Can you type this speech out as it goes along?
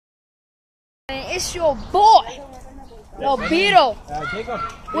It's your boy, Lobito,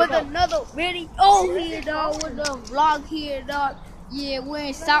 with another video here, dog. With the vlog here, dog. Yeah, we're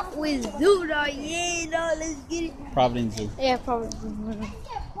in Southwest Zoo, dog. Yeah, dog. Let's get it. Providence Zoo. Yeah, Providence.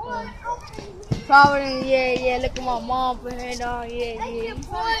 Providence. Yeah. Look at my mom up in here, dog. Yeah.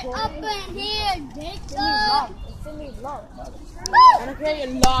 Up in here, Jacob. Send me vlog. I'm gonna create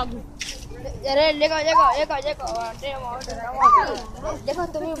a log. Llego.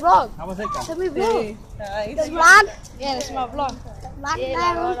 To me vlog. How was it? To me vlog. The vlog? Yeah, that's my vlog. Vlog Yeah,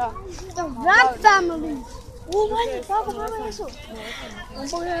 family. like, The vlog family. oh, man, cómprame eso.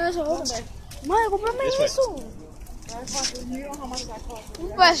 Madre, cómprame eso.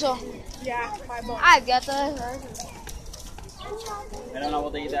 $1. Yeah, $5. Ah, ya te dejo. Era una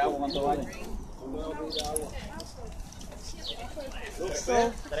botellita de agua, ¿cuánto vale?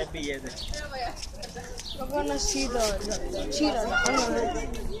 Tres billetes. We're gonna see the cheetah.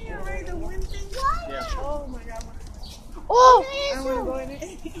 Yeah. Oh my god. Oh! I wanna go in it.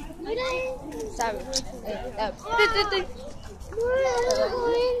 Sabe. Oh,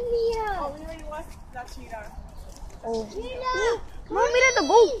 you know you want that cheetah. Oh. Mom, mira the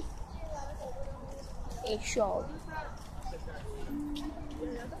goat. It's show.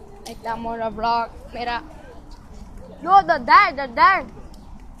 Estamos en el vlog. Mira. No, the dad. Dad.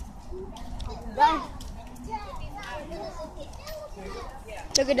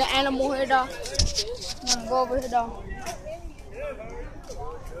 Look at the animal here, dog. I'm gonna go over here, dog.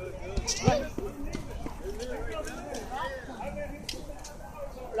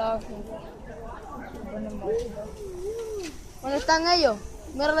 Vlog. ¿Dónde están ellos?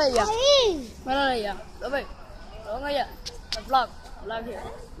 Mírale allá. Mírale allá. Lo ve. Lo ven allá. The vlog. Vlog here.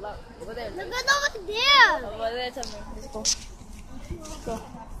 Vlog. Over there. Look at over there. Over there, tell me. Let's go.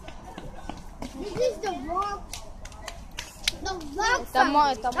 This is the vlog. The vlog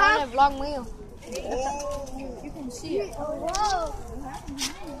Estamos en el vlog mío. You can see it. Oh, whoa.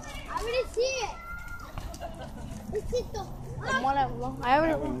 I already see it. This is the Estamos en el vlog. I Yeah,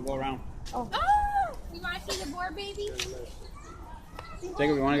 already. we're gonna go around. Oh, you want to see the board, baby?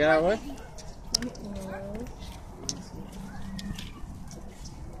 Jacob, you want to get out of the way?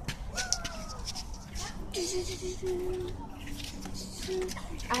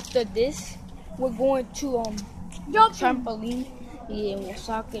 After this, we're going to trampoline. Yeah, we'll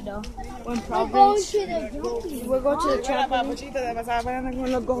sock it up. We're in Providence. We're going to the trampoline. Papuchito, te pasaba peleando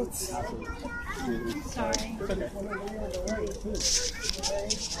con los goats. Sorry.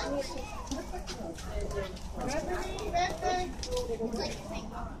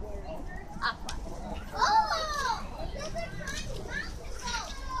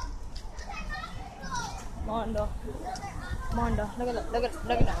 Mondo. Look at that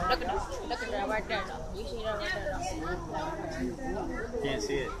right there. You see that right there? Can't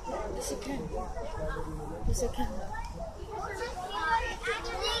see it. Yes, you can.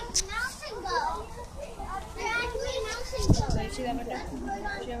 So you see that right there?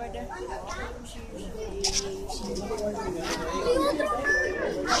 See that right there?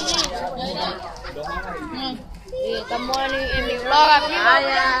 Estamos en mi vlog aquí.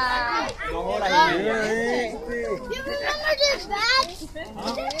 No jodas. You remember this bat?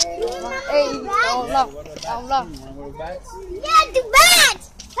 Hey, down low. Want to go to bats? Yeah, the bat!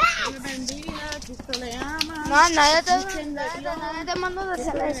 No, nadie te mandó de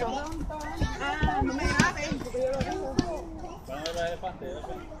hacer eso.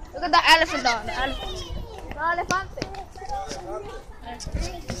 Look at the elephant dog. The elephant. The elefante.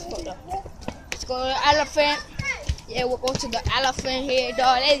 Let's go to the elephant. Yeah, we'll go to the elephant here,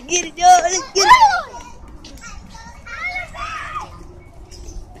 dog. Let's get it, dog. Let's get it.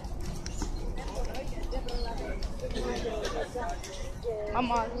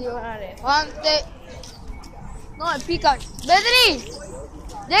 Mamá, yo un elefante. No, el peacock. Bethany.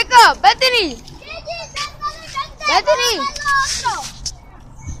 Jacob, Bethany.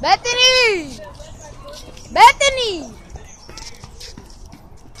 Bethany.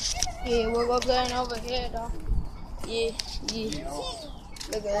 Yeah, we're going over here, dog. Yeah.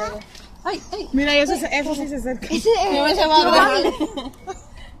 Look at that. Ay. Mira, eso sí se acerca. Ese Yo me llamo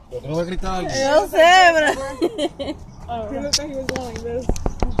Yo tengo que gritar algo. Yo sé, bro.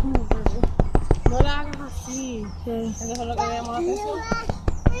 No la hagas así. Eso es lo que me llamó la atención.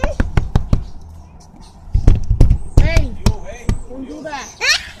 Hey, don't do that.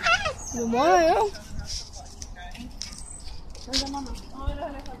 No mueve, yo.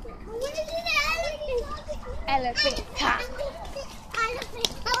 Elephant.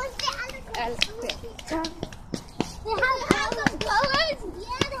 They have colors?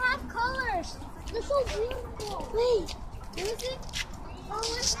 Yeah, they have colors. They're so beautiful. Wait, is it? Oh,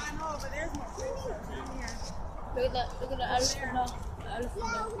 I know, but there's more. Look at the elephant dog. The elephant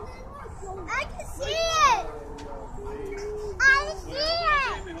dog. I can see it. I can see it.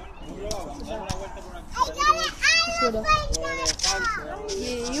 I got an elephant.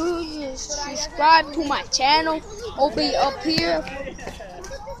 Yeah, you subscribe to my channel. I'll be up here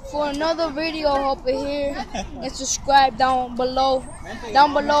for another video over here, and subscribe down below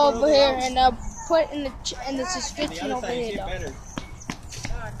over here, and I'll put in the description over here. Though.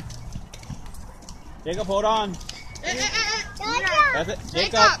 Jacob, hold on. That's it.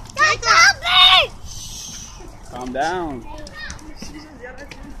 Jacob. Calm down.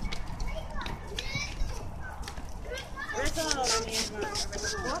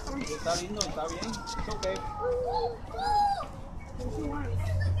 Está lindo, está bien. It's okay.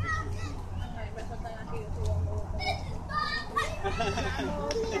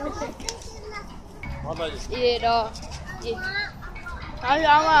 Yeah, dog. Yeah. I'm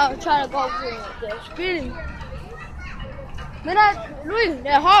gonna try to go for the speeding. Mira, Luis,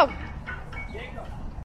 the hog.